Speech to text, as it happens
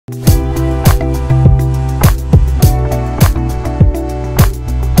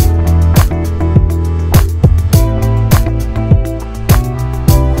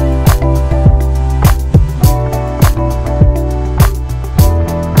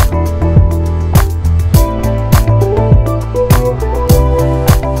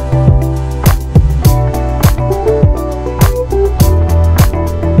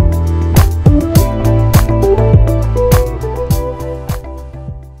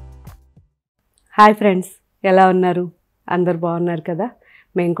Hi friends, ఎలా ఉన్నారు? అందరు బాగున్నారు కదా?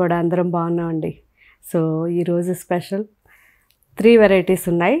 మేము కూడా అందరం బాగున్నామండి. సో ఈరోజు స్పెషల్ 3 వెరైటీస్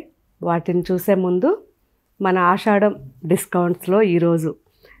ఉన్నాయి. వాటిని చూసే ముందు మన ఆషాఢం డిస్కౌంట్స్లో ఈరోజు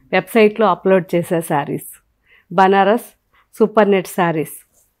వెబ్సైట్లో అప్లోడ్ చేసే శారీస్, బనారస్ సూపర్ నెట్ శారీస్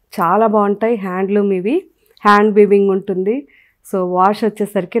చాలా బాగుంటాయి. హ్యాండ్లూమ్, ఇవి హ్యాండ్ వీవింగ్ ఉంటుంది. సో వాష్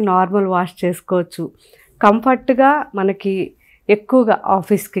వచ్చేసరికి నార్మల్ వాష్ చేసుకోవచ్చు. కంఫర్ట్గా మనకి ఎక్కువగా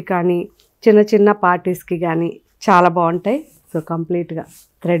ఆఫీస్కి కానీ చిన్న చిన్న పార్టీస్కి కానీ చాలా బాగుంటాయి. సో కంప్లీట్గా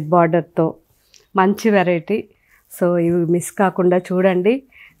థ్రెడ్ బార్డర్తో మంచి వెరైటీ. సో ఇవి మిస్ కాకుండా చూడండి.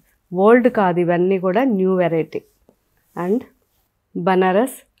 ఓల్డ్ కాదు, ఇవన్నీ కూడా new variety. And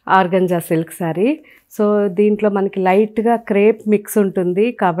Banaras organza silk sari. So దీంట్లో మనకి లైట్గా క్రేప్ మిక్స్ ఉంటుంది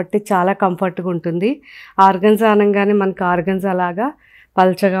కాబట్టి చాలా కంఫర్ట్గా ఉంటుంది. ఆర్గంజా అనగానే మనకి ఆర్గంజా లాగా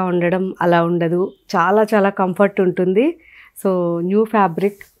పల్చగా ఉండడం అలా ఉండదు, చాలా చాలా కంఫర్ట్ ఉంటుంది. సో న్యూ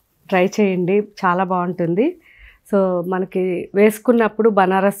ఫ్యాబ్రిక్, ట్రై చేయండి, చాలా బాగుంటుంది. సో మనకి వేసుకున్నప్పుడు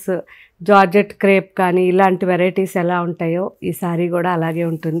బనారస్ జార్జెట్ క్రేప్ కానీ ఇలాంటి వెరైటీస్ ఎలా ఉంటాయో ఈ శారీ కూడా అలాగే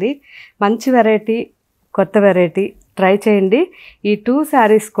ఉంటుంది. మంచి వెరైటీ, కొత్త వెరైటీ, ట్రై చేయండి. ఈ 2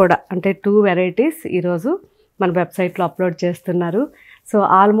 శారీస్ కూడా, అంటే 2 వెరైటీస్ ఈరోజు మన వెబ్సైట్లో అప్లోడ్ చేస్తున్నారు. సో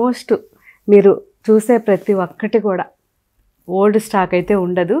ఆల్మోస్ట్ మీరు చూసే ప్రతి ఒక్కటి కూడా ఓల్డ్ స్టాక్ అయితే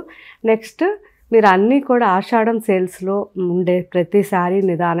ఉండదు. నెక్స్ట్ మీరు అన్నీ కూడా ఆషాఢం సేల్స్లో ఉండే ప్రతి శారీ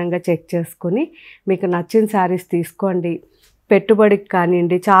నిదానంగా చెక్ చేసుకుని మీకు నచ్చిన శారీస్ తీసుకోండి. పెట్టుబడికి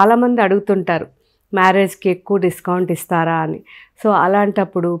కానివ్వండి, చాలామంది అడుగుతుంటారు మ్యారేజ్కి ఎక్కువ డిస్కౌంట్ ఇస్తారా అని. సో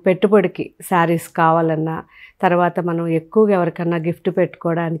అలాంటప్పుడు పెట్టుబడికి శారీస్ కావాలన్నా, తర్వాత మనం ఎక్కువగా ఎవరికన్నా గిఫ్ట్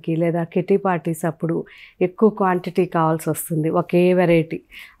పెట్టుకోవడానికి లేదా కిటీ పార్టీస్ అప్పుడు ఎక్కువ క్వాంటిటీ కావాల్సి వస్తుంది, ఒకే వెరైటీ.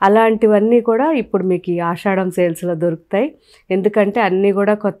 అలాంటివన్నీ కూడా ఇప్పుడు మీకు ఈ ఆషాఢం సేల్స్లో దొరుకుతాయి. ఎందుకంటే అన్నీ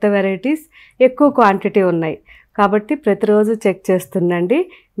కూడా కొత్త వెరైటీస్, ఎక్కువ క్వాంటిటీ ఉన్నాయి కాబట్టి ప్రతిరోజు చెక్ చేస్తుండండి.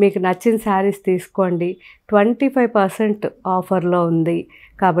 మీకు నచ్చిన శారీస్ తీసుకోండి. 25% ఆఫర్లో ఉంది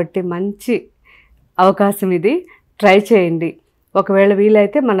కాబట్టి మంచి అవకాశం ఇది, ట్రై చేయండి. ఒకవేళ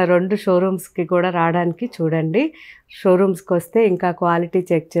వీలైతే మన 2 షోరూమ్స్కి కూడా రావడానికి చూడండి. షోరూమ్స్కి వస్తే ఇంకా క్వాలిటీ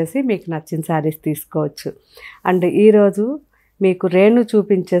చెక్ చేసి మీకు నచ్చిన శారీస్ తీసుకోవచ్చు. అండ్ ఈరోజు మీకు రేణు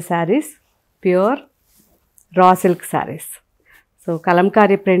చూపించే saris pure raw silk saris. So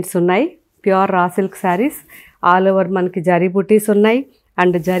Kalamkari prints ఉన్నాయి, pure raw silk saris. All over మనకి జరీ బుటీస్ ఉన్నాయి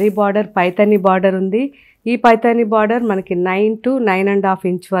and zari border, Paithani border ఉంది. ఈ పైతాని బార్డర్ మనకి 9 to 9.5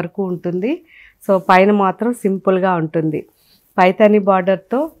 ఇంచ్ వరకు ఉంటుంది. సో పైన మాత్రం సింపుల్గా ఉంటుంది. పైతాని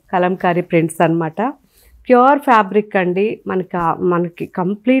బార్డర్తో కలంకారీ ప్రింట్స్ అన్నమాట. ప్యూర్ ఫ్యాబ్రిక్ అండి, మనకి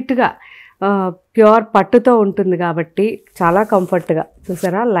కంప్లీట్గా ప్యూర్ పట్టుతో ఉంటుంది కాబట్టి చాలా కంఫర్ట్గా.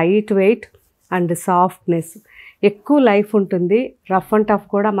 చూసారా, లైట్ వెయిట్ అండ్ సాఫ్ట్నెస్, ఎక్కువ లైఫ్ ఉంటుంది. రఫ్ అండ్ టఫ్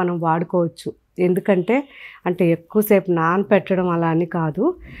కూడా మనం వాడుకోవచ్చు. ఎందుకంటే అంటే ఎక్కువసేపు నానపెట్టడం అలా అని కాదు,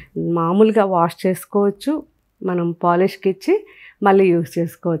 మామూలుగా వాష్ చేసుకోవచ్చు, మనం పాలిష్కి ఇచ్చి మళ్ళీ యూజ్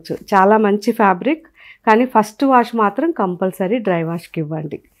చేసుకోవచ్చు. చాలా మంచి ఫ్యాబ్రిక్. కానీ ఫస్ట్ వాష్ మాత్రం కంపల్సరీ డ్రై వాష్కి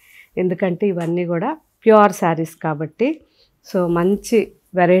ఇవ్వండి, ఎందుకంటే ఇవన్నీ కూడా ప్యూర్ శారీస్ కాబట్టి. సో మంచి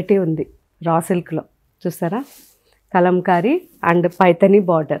వెరైటీ ఉంది రా సిల్క్లో. చూసారా, కలంకారీ అండ్ పైతని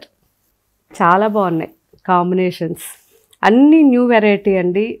బార్డర్ చాలా బాగున్నాయి కాంబినేషన్స్. అన్నీ న్యూ వెరైటీ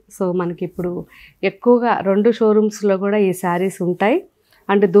అండి. సో మనకి ఇప్పుడు ఎక్కువగా 2 షోరూమ్స్లో కూడా ఈ శారీస్ ఉంటాయి.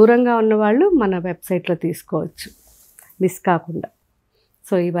 అండ్ దూరంగా ఉన్నవాళ్ళు మన వెబ్సైట్లో తీసుకోవచ్చు మిస్ కాకుండా.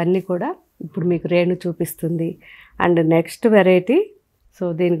 సో ఇవన్నీ కూడా ఇప్పుడు మీకు రేణు చూపిస్తుంది. అండ్ నెక్స్ట్ వెరైటీ, సో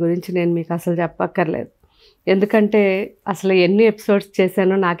దీని గురించి నేను మీకు అసలు చెప్పక్కర్లేదు, ఎందుకంటే అసలు ఎన్ని ఎపిసోడ్స్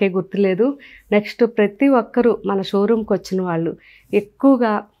చేశానో నాకే గుర్తులేదు. నెక్స్ట్ ప్రతి ఒక్కరూ మన షోరూమ్కి వచ్చిన వాళ్ళు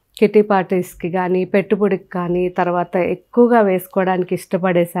ఎక్కువగా కిటీ పార్టీస్కి కానీ పెట్టుబడికి కానీ తర్వాత ఎక్కువగా వేసుకోవడానికి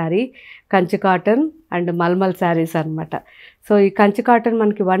ఇష్టపడే శారీ కంచి కాటన్ అండ్ మల్మల్ శారీస్ అనమాట. సో ఈ కంచి కాటన్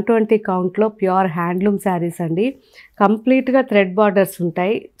మనకి 120 కౌంట్లో ప్యూర్ హ్యాండ్లూమ్ శారీస్ అండి. కంప్లీట్గా థ్రెడ్ బార్డర్స్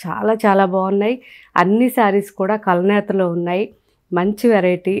ఉంటాయి, చాలా చాలా బాగున్నాయి. అన్ని శారీస్ కూడా కలనేతలో ఉన్నాయి, మంచి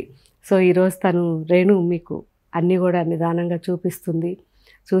వెరైటీ. సో ఈరోజు తను రేణు మీకు అన్నీ కూడా నిదానంగా చూపిస్తుంది.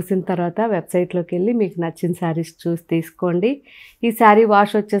 చూసిన తర్వాత వెబ్సైట్లోకి వెళ్ళి మీకు నచ్చిన శారీస్ చూసి తీసుకోండి. ఈ శారీ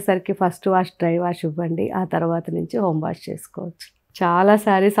వాష్ వచ్చేసరికి ఫస్ట్ వాష్ డ్రై వాష్ ఇవ్వండి, ఆ తర్వాత నుంచి హోమ్ వాష్ చేసుకోవచ్చు. చాలా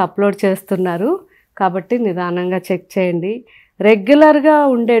శారీస్ అప్లోడ్ చేస్తున్నారు కాబట్టి నిదానంగా చెక్ చేయండి. రెగ్యులర్గా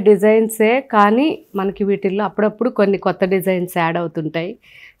ఉండే డిజైన్సే, కానీ మనకి వీటిల్లో అప్పుడప్పుడు కొన్ని కొత్త డిజైన్స్ యాడ్ అవుతుంటాయి.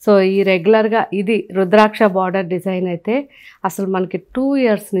 సో ఈ రెగ్యులర్గా ఇది రుద్రాక్ష బార్డర్ డిజైన్ అయితే అసలు మనకి 2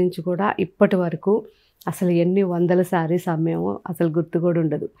 years నుంచి కూడా ఇప్పటి వరకు అసలు ఎన్ని వందల శారీస్ అమ్మేమో అసలు గుర్తు కూడా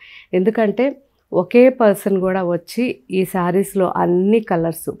ఉండదు. ఎందుకంటే ఒకే పర్సన్ కూడా వచ్చి ఈ శారీస్లో అన్ని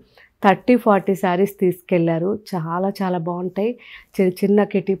కలర్స్ 30-40 శారీస్ తీసుకెళ్లారు. చాలా చాలా బాగుంటాయి. చిన్న చిన్న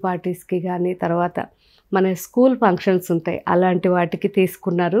కిటీ పార్టీస్కి కానీ తర్వాత మన స్కూల్ ఫంక్షన్స్ ఉంటాయి, అలాంటి వాటికి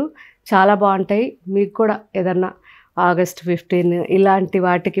తీసుకున్నారు. చాలా బాగుంటాయి. మీకు కూడా ఏదన్నా ఆగస్ట్ 15 ఇలాంటి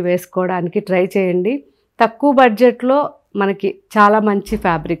వాటికి వేసుకోవడానికి ట్రై చేయండి. తక్కువ బడ్జెట్లో మనకి చాలా మంచి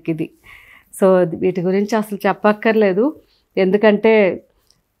ఫ్యాబ్రిక్ ఇది. సో వీటి గురించి అసలు చెప్పక్కర్లేదు, ఎందుకంటే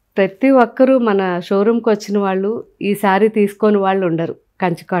ప్రతి ఒక్కరూ మన షోరూమ్కి వచ్చిన వాళ్ళు ఈ శారీ తీసుకొని వాళ్ళు ఉండరు.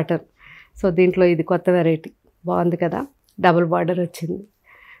 కంచి కాటన్. సో దీంట్లో ఇది కొత్త వెరైటీ, బాగుంది కదా, డబుల్ బార్డర్ వచ్చింది.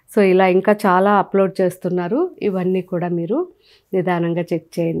 సో ఇలా ఇంకా చాలా అప్లోడ్ చేస్తున్నారు. ఇవన్నీ కూడా మీరు నిదానంగా చెక్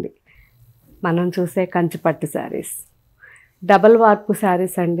చేయండి. మనం చూసే కంచి పట్టు శారీస్, డబల్ వార్పు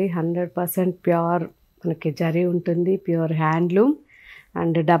శారీస్ అండి. 100% ప్యూర్ మనకి జరీ ఉంటుంది, ప్యూర్ హ్యాండ్లూమ్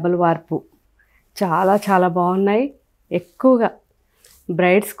అండ్ డబల్ వార్పు. చాలా చాలా బాగున్నాయి. ఎక్కువగా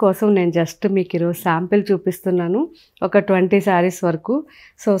బ్రైడ్స్ కోసం నేను జస్ట్ మీకు ఈరోజు శాంపిల్ చూపిస్తున్నాను, ఒక 20 శారీస్ వరకు.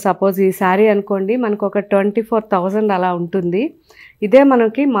 సో సపోజ్ ఈ శారీ అనుకోండి, మనకు ఒక 24,000 అలా ఉంటుంది. ఇదే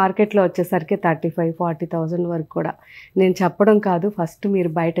మనకి మార్కెట్లో వచ్చేసరికి 35,000-40,000 వరకు కూడా. నేను చెప్పడం కాదు, ఫస్ట్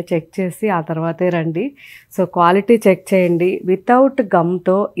మీరు బయట చెక్ చేసి ఆ తర్వాతే రండి. సో క్వాలిటీ చెక్ చేయండి. వితౌట్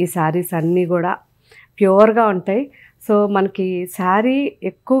గమ్తో ఈ శారీస్ అన్నీ కూడా ప్యూర్గా ఉంటాయి. సో మనకి శారీ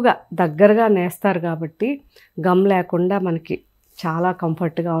ఎక్కువగా దగ్గరగా నేస్తారు కాబట్టి గమ్ లేకుండా మనకి చాలా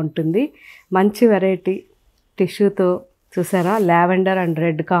కంఫర్ట్గా ఉంటుంది. మంచి వెరైటీ టిష్యూతో చూసారా, లావెండర్ అండ్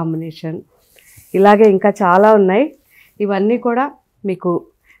రెడ్ కాంబినేషన్. ఇలాగే ఇంకా చాలా ఉన్నాయి. ఇవన్నీ కూడా మీకు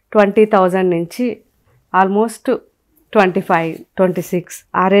 20,000 నుంచి ఆల్మోస్ట్ 25-26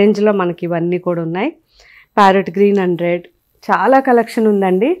 ఆ రేంజ్లో మనకి ఇవన్నీ కూడా ఉన్నాయి. ప్యారెట్ గ్రీన్ అండ్ రెడ్ చాలా కలెక్షన్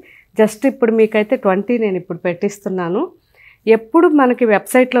ఉందండి. జస్ట్ ఇప్పుడు మీకైతే 20 నేను ఇప్పుడు పెట్టిస్తున్నాను. ఎప్పుడు మనకి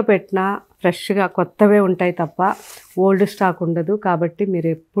వెబ్సైట్లో పెట్టినా ఫ్రెష్గా కొత్తవే ఉంటాయి తప్ప ఓల్డ్ స్టాక్ ఉండదు. కాబట్టి మీరు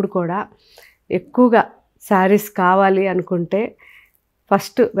ఎప్పుడు కూడా ఎక్కువగా శారీస్ కావాలి అనుకుంటే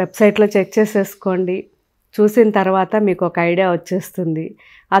ఫస్ట్ వెబ్సైట్లో చెక్ చేసేసుకోండి. చూసిన తర్వాత మీకు ఒక ఐడియా వచ్చేస్తుంది.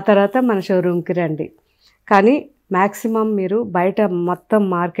 ఆ తర్వాత మన షోరూమ్కి రండి. కానీ మ్యాక్సిమం మీరు బయట మొత్తం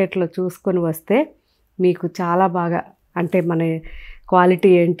మార్కెట్లో చూసుకొని వస్తే మీకు చాలా బాగా, అంటే మన క్వాలిటీ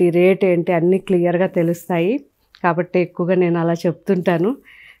ఏంటి, రేట్ ఏంటి అన్నీ క్లియర్గా తెలుస్తాయి. కాబట్టి ఎక్కువగా నేను అలా చెప్తుంటాను.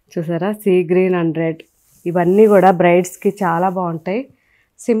 చూసారా, సీ గ్రీన్ అండ్ రెడ్ ఇవన్నీ కూడా బ్రైడ్స్కి చాలా బాగుంటాయి.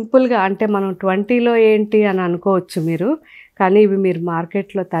 సింపుల్గా, అంటే మనం 20లో ఏంటి అని అనుకోవచ్చు మీరు, కానీ ఇవి మీరు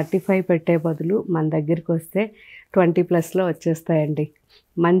మార్కెట్లో 35 పెట్టే బదులు మన దగ్గరికి వస్తే 20+లో వచ్చేస్తాయండి.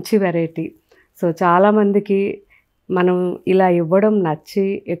 మంచి వెరైటీ. సో చాలామందికి మనం ఇలా ఇవ్వడం నచ్చి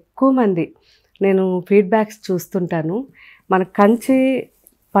ఎక్కువ మంది నేను ఫీడ్బ్యాక్స్ చూస్తుంటాను. మన కంచి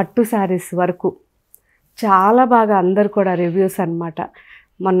పట్టు శారీస్ వరకు చాలా బాగా అందరు కూడా రివ్యూస్ అన్నమాట.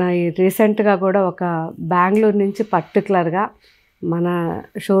 మొన్న రీసెంట్గా కూడా ఒక బెంగళూరు నుంచి పర్టికులర్గా మన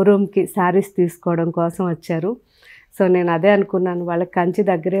షోరూమ్కి శారీస్ తీసుకోవడం కోసం వచ్చారు. సో నేను అదే అనుకున్నాను, వాళ్ళకి కంచి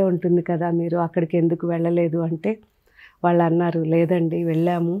దగ్గరే ఉంటుంది కదా, మీరు అక్కడికి ఎందుకు వెళ్ళలేదు అంటే వాళ్ళు అన్నారు, లేదండి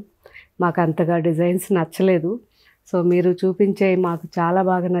వెళ్ళాము, మాకు అంతగా డిజైన్స్ నచ్చలేదు. సో మీరు చూపించేవి మాకు చాలా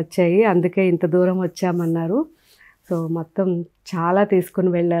బాగా నచ్చాయి, అందుకే ఇంత దూరం వచ్చామన్నారు. సో మొత్తం చాలా తీసుకుని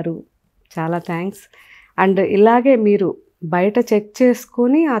వెళ్ళారు. చాలా థ్యాంక్స్. అండ్ ఇలాగే మీరు బయట చెక్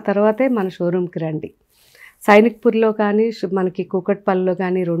చేసుకొని ఆ తర్వాతే మన షోరూమ్కి రండి. సైనిక్పూర్లో కానీ మనకి కూకట్పల్లిలో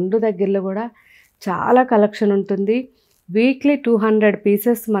కానీ 2 దగ్గరలో కూడా చాలా కలెక్షన్ ఉంటుంది. వీక్లీ 200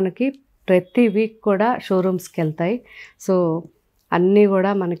 పీసెస్ మనకి ప్రతి వీక్ కూడా షోరూమ్స్కి వెళ్తాయి. సో అన్నీ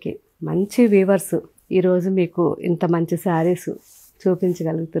కూడా మనకి మంచి వీవర్స్ ఈరోజు మీకు ఇంత మంచి శారీస్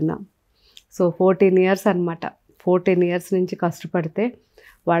చూపించగలుగుతున్నాం. సో 14 ఇయర్స్ అనమాట. 14 ఇయర్స్ నుంచి కష్టపడితే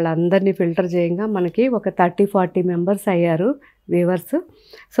వాళ్ళందరినీ ఫిల్టర్ చేయంగా మనకి ఒక 30-40 మెంబర్స్ అయ్యారు వ్యూవర్స్.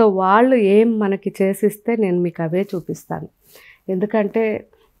 సో వాళ్ళు ఏం మనకి చేసిస్తే నేను మీకు అవే చూపిస్తాను. ఎందుకంటే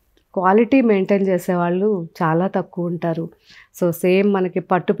క్వాలిటీ మెయింటైన్ చేసేవాళ్ళు చాలా తక్కువ ఉంటారు. సో సేమ్ మనకి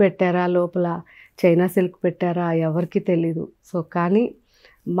పట్టు పెట్టారా, లోపల చైనా సిల్క్ పెట్టారా ఎవరికి తెలీదు. సో కానీ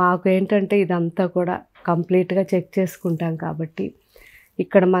మాకు ఏంటంటే ఇదంతా కూడా కంప్లీట్గా చెక్ చేసుకుంటాం కాబట్టి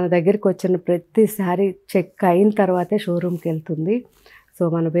ఇక్కడ మన దగ్గరికి వచ్చిన ప్రతిసారి చెక్ అయిన తర్వాతే షోరూమ్కి వెళ్తుంది. సో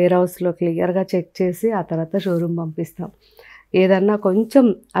మన వేర్ హౌస్లో క్లియర్గా చెక్ చేసి ఆ తర్వాత షోరూమ్ పంపిస్తాం. ఏదన్నా కొంచెం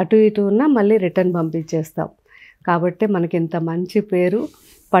అటు ఇటు ఉన్నా మళ్ళీ రిటర్న్ పంపించేస్తాం. కాబట్టి మనకి ఇంత మంచి పేరు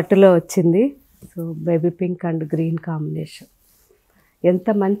పట్టులో వచ్చింది. So baby pink and green combination, ఎంత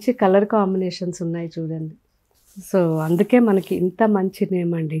మంచి కలర్ కాంబినేషన్స్ ఉన్నాయి చూడండి. సో అందుకే మనకి ఇంత మంచి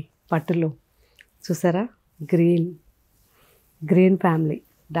నేమ్ అండి పట్టులో. చూసారా, green family,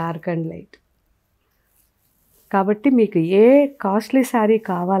 dark and light. కాబట్టి మీకు ఏ కాస్ట్లీ శారీ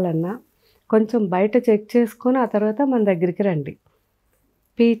కావాలన్నా కొంచెం బయట చెక్ చేసుకొని ఆ తర్వాత మన దగ్గరికి రండి.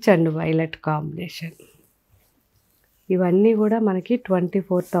 పీచ్ అండ్ వైలెట్ కాంబినేషన్, ఇవన్నీ కూడా మనకి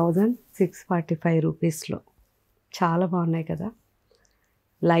 24,645 రూపీస్లో చాలా బాగున్నాయి కదా.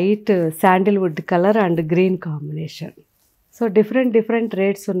 Light Sandalwood colour and green combination. So different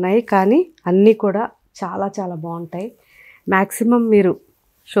rates ఉన్నాయి, కానీ అన్నీ కూడా చాలా చాలా బాగుంటాయి. మ్యాక్సిమం మీరు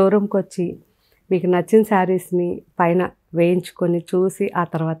షోరూమ్కి వచ్చి మీకు నచ్చిన శారీస్ని పైన వేయించుకొని చూసి ఆ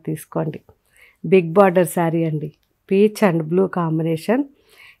తర్వాత తీసుకోండి. బిగ్ బార్డర్ శారీ అండి, పీచ్ అండ్ బ్లూ కాంబినేషన్.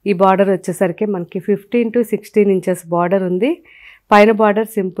 ఈ బార్డర్ వచ్చేసరికి మనకి 15 to 16 ఇంచెస్ బార్డర్ ఉంది. పైన బార్డర్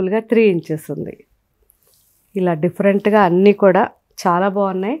సింపుల్గా 3 ఇంచెస్ ఉంది. ఇలా డిఫరెంట్గా అన్నీ కూడా చాలా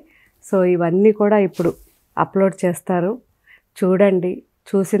బాగున్నాయి. సో ఇవన్నీ కూడా ఇప్పుడు అప్లోడ్ చేస్తారు, చూడండి.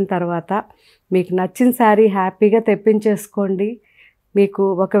 చూసిన తర్వాత మీకు నచ్చిన శారీ హ్యాపీగా తెప్పించేసుకోండి. మీకు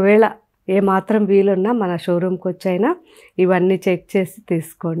ఒకవేళ ఏమాత్రం వీలున్నా మన షోరూమ్కి వచ్చైనా ఇవన్నీ చెక్ చేసి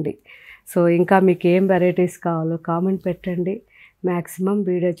తీసుకోండి. సో ఇంకా మీకు ఏం వెరైటీస్ కావాలో కామెంట్ పెట్టండి, మ్యాక్సిమం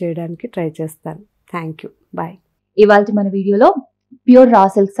వీడియో చేయడానికి ట్రై చేస్తాను. Thank you, bye. ఇవాళ మన వీడియోలో ప్యూర్ రా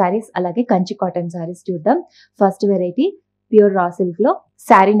సిల్క్ శారీస్ అలాగే కంచి కాటన్ శారీస్ చూద్దాం. First variety pure raw silk లో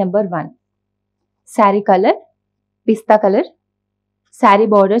శారీ నెంబర్ 1. శారీ కలర్ పిస్తా కలర్. శారీ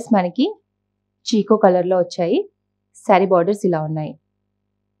బార్డర్స్ మనకి చీకో కలర్ లో వచ్చాయి. శారీ బార్డర్స్ ఇలా ఉన్నాయి.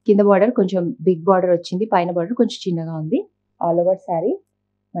 కింద బార్డర్ కొంచెం బిగ్ బార్డర్ వచ్చింది, పైన బార్డర్ కొంచెం చిన్నగా ఉంది. ఆల్ ఓవర్ శారీ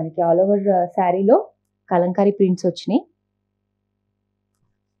మనకి ఆల్ ఓవర్ శారీలో కలంకారీ ప్రింట్స్ వచ్చినాయి.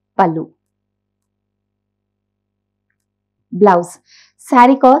 పళ్ళు. Blouse.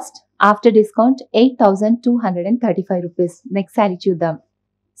 Sari cost after discount 8,235 rupees. Next sari చూద్దాం.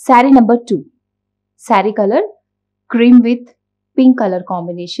 Sari number 2. Sari colour cream with pink colour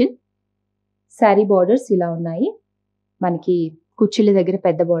combination. Sari borders ఇలా ఉన్నాయి. మనకి కుచ్చిళ్ళ దగ్గర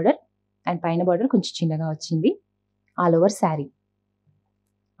పెద్ద బార్డర్ అండ్ పైన బార్డర్ కొంచెం చిన్నగా వచ్చింది. All over sari.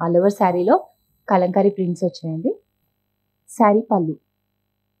 All over శారీలో కలంకారీ ప్రింట్స్ వచ్చాయండి. శారీ పళ్ళు.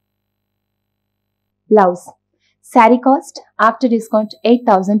 Blouse. Sari cost after discount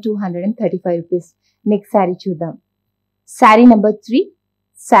 8,235 rupees. Next sari చూద్దాం. Sari number 3.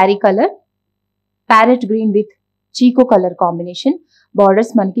 Sari colour parrot green with చీకో colour combination.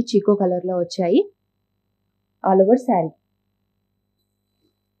 Borders మనకి చీకో కలర్ లో వచ్చాయి. All over sari.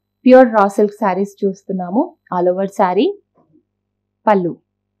 Pure raw silk saris చూస్తున్నాము. All over sari. పళ్ళు.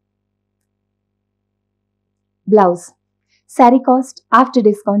 Blouse. Sari cost after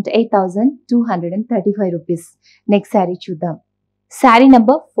discount 8,235 rupees. Next sari చూద్దాం. Sari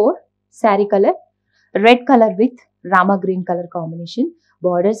number 4. Sari colour red colour with Rama green colour combination.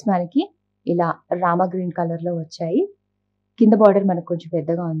 Borders మనకి ఇలా Rama green colour లో వచ్చాయి. కింద బార్డర్ మనకు కొంచెం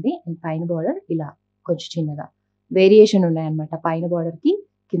పెద్దగా ఉంది అండ్ పైన బార్డర్ ఇలా కొంచెం చిన్నగా వేరియేషన్ ఉన్నాయన్నమాట. పైన బార్డర్ కి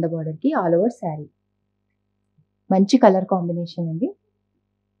కింద బార్డర్ కి. All over sari. మంచి కలర్ కాంబినేషన్ అండి.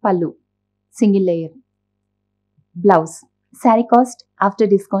 పళ్ళు single layer. Blouse. Sari cost after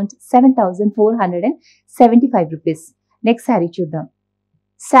discount 7,475 rupees. Next sari చూద్దాం.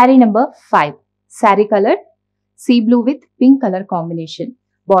 Sari number 5. Sari colour sea blue with pink colour combination.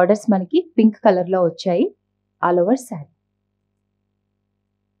 Borders మనకి పింక్ కలర్ లో వచ్చాయి. All over sari.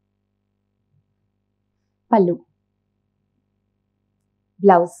 పళ్ళు.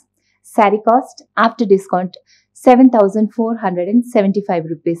 Blouse. Sari cost after discount 7,475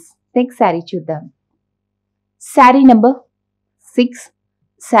 rupees. Next sari చూద్దాం. Sari number 6.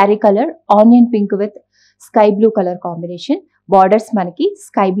 Sari colour onion pink with sky blue colour combination. Borders మనకి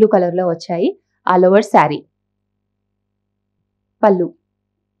sky blue colour లో వచ్చాయి. All over sari. పళ్ళు.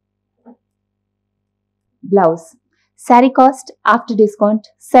 Blouse. Sari cost after discount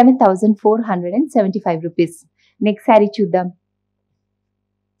 7,475 rupees. Next sari చూద్దాం.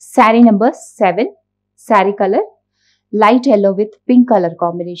 Sari number 7. Sari colour light yellow with pink colour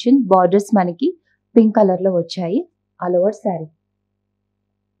combination. Borders మనకి pink colour లో వచ్చాయి. All over sari.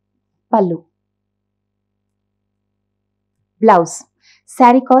 పళ్ళు. Blouse.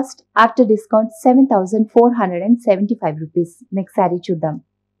 Sari cost after discount 7,475 rupees. Next sari చూద్దాం.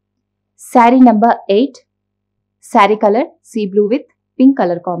 Sari number 8. Sari colour sea blue with pink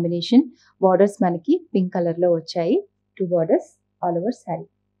colour combination. Borders మనకి pink colour లో వచ్చాయి. 2 borders all over sari.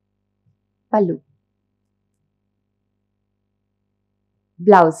 పళ్ళు.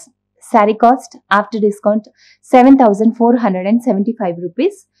 Blouse. Sari cost after discount 7,475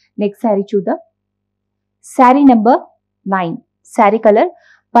 rupees. Next sari చూద్దాం. Sari number 9. Sari colour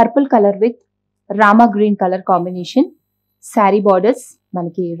purple colour with Rama green colour combination. Sari borders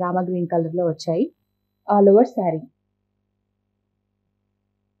మనకి Rama green colour లో వచ్చాయి. All over sari.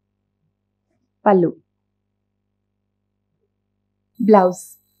 పళ్ళు. Blouse.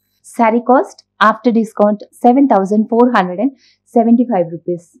 Sari cost after discount 7,475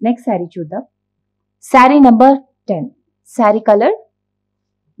 rupees. Next sari చూద్దాం. Sari number 10. Sari colour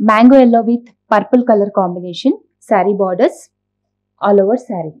mango yellow with purple colour combination. Sari borders all over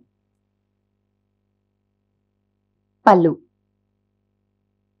sari. పళ్ళు.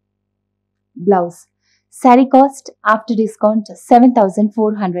 Blouse. Sari cost after discount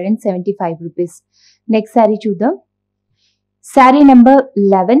 7,475 rupees. Next sari చూద్దాం. Sari number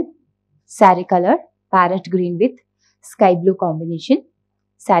 11. Sari colour parrot green with sky blue combination.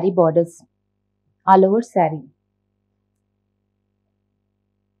 Sari borders all over sari.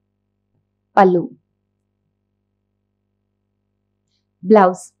 పల్లు.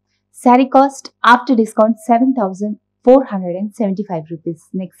 Blouse. Sari cost after discount 7,475 rupees.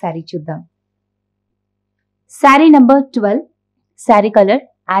 Next sari చూద్దాం. Sari number 12. Sari colour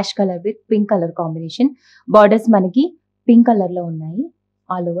ash colour with pink colour combination. Borders మనకి pink colour లో ఉన్నాయి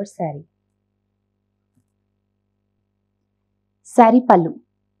all over sari. Sari పల్లు.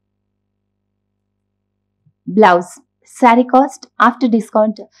 Blouse. Sari cost after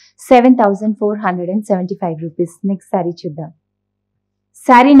discount 7,475 rupees. Next sari చూద్దాం.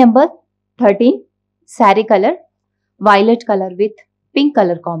 Sari number 13. Sari colour violet colour with pink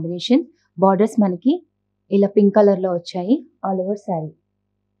colour combination. Borders మనకి ఇలా pink colour లో వచ్చాయి ఆల్ ఓవర్ శారీ.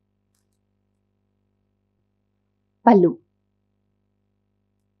 పల్లు.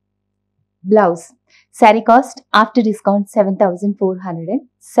 Blouse. Sari cost after discount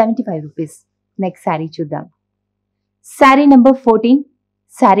 7,475 rupees. Next sari చూద్దాం. Sari number 14.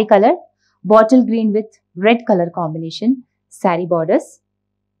 Sari colour bottle green with red colour combination. Sari borders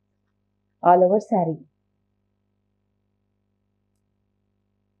all over sari.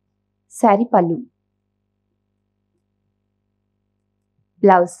 Sari పల్లు.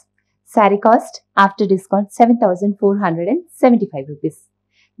 Blouse. Sari cost after discount 7,475 rupees.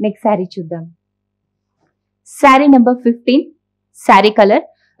 Next sari చూద్దాం. Sari number 15. Sari colour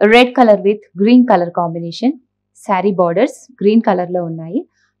red colour with green colour combination. Sari borders green colour లో ఉన్నాయి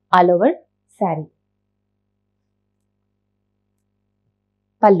all over sari.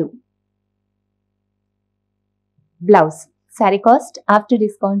 పల్లు. Blouse. Sari cost after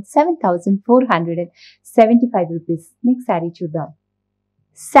discount 7,475 rupees. Next sari చూద్దాం.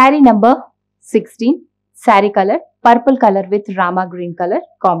 Sari number 16. Sari colour purple colour with Rama green colour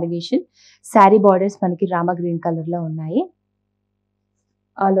combination. Sari borders మనకి Rama green colour లో ఉన్నాయి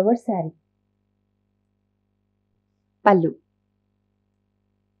all over sari. పల్లు.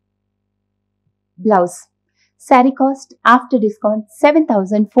 Blouse. Sari cost after discount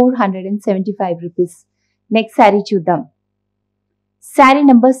 7,475 rupees. Next sari చూద్దాం. Sari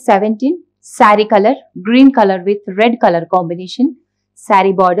number 17. Sari colour green colour with red colour combination.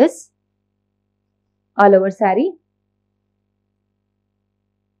 Sari borders all over sari.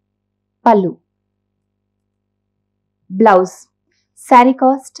 పల్లు. Blouse. Sari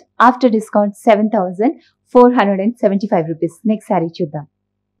cost after discount 7,475 rupees. Next sari చూద్దాం.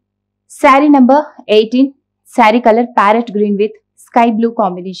 Sari number 18. Sari colour parrot green with sky blue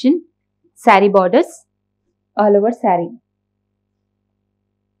combination. Sari borders all over sari.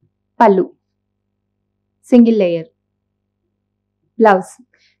 పల్లు single layer. Blouse.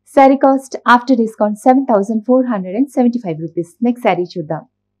 Sari cost after discount 7,475 rupees. Next sari చూద్దాం.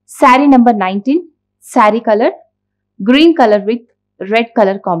 Sari number 19. Sari colour green colour with red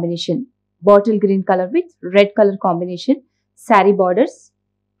colour combination. Bottle green colour with red colour combination. Sari borders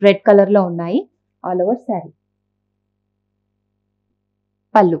red colour లో ఉన్నాయి all over sari.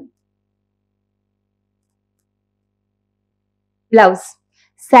 పల్లు. Blouse.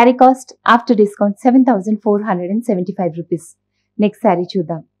 Sari cost after discount 7,475 rupees. Next sari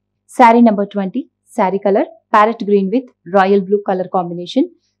చూద్దాం. Sari number 20. Sari colour parrot green with royal blue colour combination.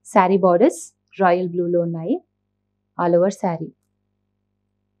 Sari borders royal blue లో ఉన్నాయి all over sari.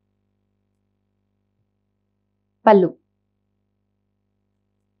 పల్లు.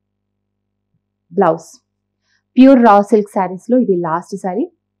 Blouse. Pure raw silk saris లో ఇది last sari.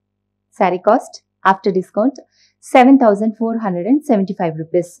 Sari cost after discount 7,475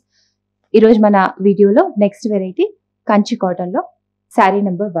 rupees. ఈరోజు మన వీడియోలో నెక్స్ట్ వెరైటీ కంచి కాటన్ లో sari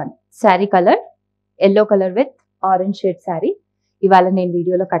number 1. Sari colour yellow colour with orange shade sari. ఇవాళ నేను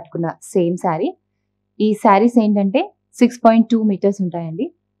వీడియోలో కట్టుకున్న సేమ్ శారీ. ఈ శారీస్ ఏంటంటే 6.2 మీటర్స్ ఉంటాయండి.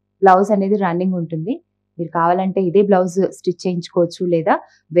 బ్లౌజ్ అనేది రన్నింగ్ ఉంటుంది. మీరు కావాలంటే ఇదే బ్లౌజ్ స్టిచ్ చేయించుకోవచ్చు, లేదా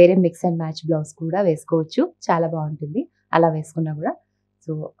వేరే మిక్స్ అండ్ మ్యాచ్ బ్లౌజ్ కూడా వేసుకోవచ్చు. చాలా బాగుంటుంది అలా వేసుకున్నా కూడా.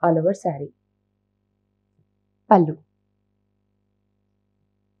 So all over sari. పల్లు.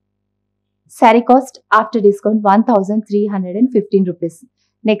 Sari cost after discount 1,315 rupees.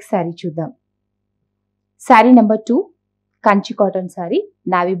 Next sari చూద్దాం. Sari number 2. Kanchi cotton sari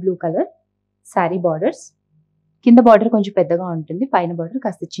navy blue colour. Sari borders కింద బార్డర్ కొంచెం పెద్దగా ఉంటుంది, పైన బార్డర్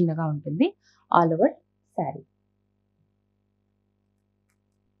కాస్త చిన్నగా ఉంటుంది ఆల్ ఓవర్ శారీ.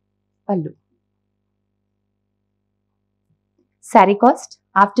 పల్లు. Sari cost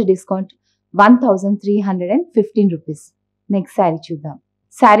after discount 1,315 rupees. Next sari చూద్దాం.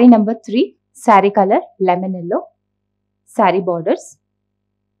 Sari number 3. Sari colour lemon yellow. Sari borders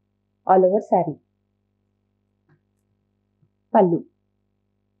all over sari. పల్లు.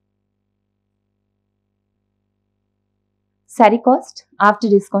 Sari cost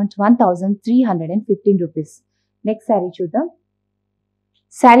after discount 1315 rupees. Next sari చూద్దాం.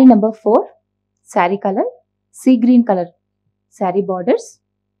 Sari number 4. Sari colour sea green colour. Sari borders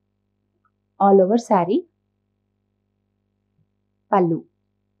all over sari. పల్లు.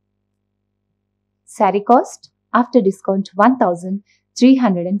 Sari cost after discount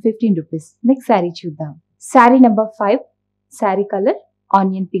 1315 rupees. Next sari చూద్దాం. Sari number 5. Sari colour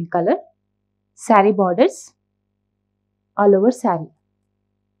onion pink colour. Sari borders all over saree.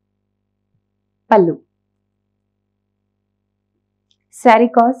 Pallu. Saree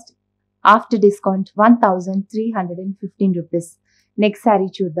cost after discount 1315 rupees. Next saree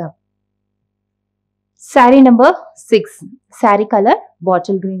చూద్దాం. Saree number 6. Saree color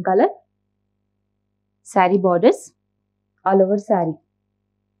bottle green color. Saree borders all over saree.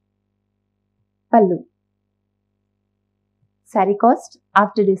 Pallu. Saree cost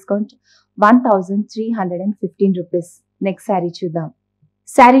after discount 1315 rupees. Next sari చూద్దాం.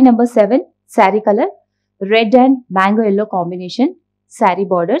 Sari number 7. Sari colour red and mango yellow combination. Sari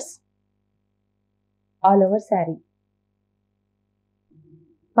borders all over sari.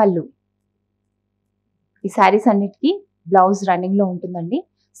 పల్లు. ఈ శారీస్ అన్నిటికీ blouse రన్నింగ్లో ఉంటుందండి.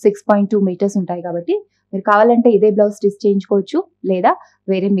 6.2 metres ఉంటాయి కాబట్టి మీరు కావాలంటే ఇదే బ్లౌజ్ స్టిచ్ చేయించుకోవచ్చు, లేదా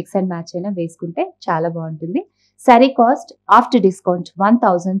వేరే మిక్స్ అండ్ మ్యాచ్ అయినా వేసుకుంటే చాలా బాగుంటుంది. Sari cost after discount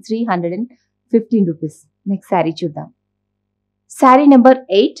 1315 rupees. Next sari చూద్దాం. Sari number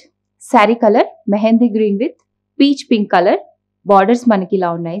 8. Sari colour mehndi green with peach pink colour. Borders మనకి ఇలా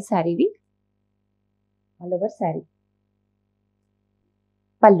ఉన్నాయి శారీవి. All over sari.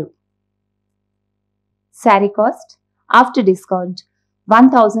 పల్లు. Sari cost after discount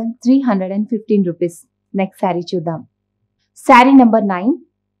 1315 rupees. Next sari చూద్దాం. శారీ నెంబర్ 9.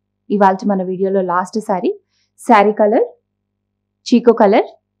 ఇవాళ మన వీడియోలో last sari. Sari colour చీకో colour.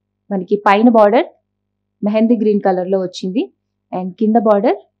 మనకి పైన బార్డర్ మెహందీ గ్రీన్ కలర్లో వచ్చింది అండ్ కింద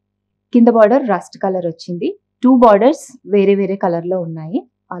బార్డర్ రస్ట్ కలర్ వచ్చింది. 2 బార్డర్స్ వేరే వేరే కలర్లో ఉన్నాయి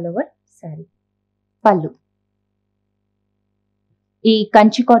ఆల్ ఓవర్ శారీ. పల్లు. ఈ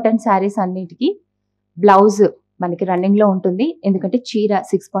కంచి కాటన్ శారీస్ అన్నిటికీ బ్లౌజ్ మనకి రన్నింగ్లో ఉంటుంది, ఎందుకంటే చీర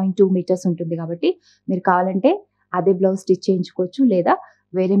 6.2 మీటర్స్ ఉంటుంది కాబట్టి మీరు కావాలంటే అదే బ్లౌజ్ స్టిచ్ చేయించుకోవచ్చు, లేదా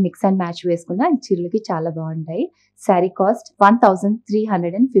వేరే మిక్స్ అండ్ మ్యాచ్ వేసుకున్న చీరలకి చాలా బాగుంటాయి. Sari cost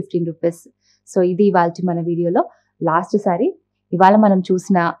 1315 rupees. సో ఇది ఇవాళ మన వీడియోలో లాస్ట్ శారీ. ఇవాళ మనం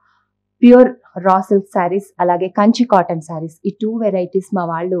చూసిన ప్యూర్ రా సిల్క్ శారీస్, అలాగే కంచి కాటన్ శారీస్, ఈ 2 వెరైటీస్ మా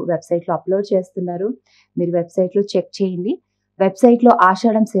వాళ్ళు వెబ్సైట్లో అప్లోడ్ చేస్తున్నారు. మీరు వెబ్సైట్లో చెక్ చేయండి. వెబ్సైట్లో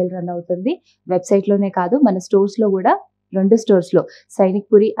ఆషాఢం సేల్ రన్ అవుతుంది. వెబ్సైట్లోనే కాదు, మన స్టోర్స్లో కూడా 2 స్టోర్స్లో,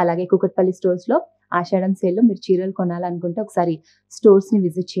 సైనిక్పురి అలాగే కుకట్పల్లి స్టోర్స్లో ఆషాఢం సేల్లో మీరు చీరలు కొనాలనుకుంటే ఒకసారి స్టోర్స్ని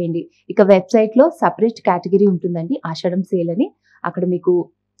విజిట్ చేయండి. ఇక వెబ్సైట్లో సపరేట్ కేటగిరీ ఉంటుందండి ఆషాఢం సేల్ అని. అక్కడ మీకు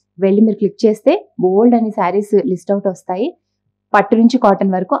వెళ్ళి మీరు క్లిక్ చేస్తే బోల్డ్ అని శారీస్ లిస్ట్ అవుట్ వస్తాయి. పట్టు నుంచి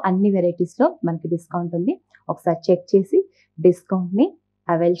కాటన్ వరకు అన్ని వెరైటీస్లో మనకి డిస్కౌంట్ ఉంది. ఒకసారి చెక్ చేసి డిస్కౌంట్ని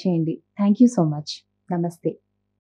అవైల్ చేయండి. Thank you so much. నమస్తే.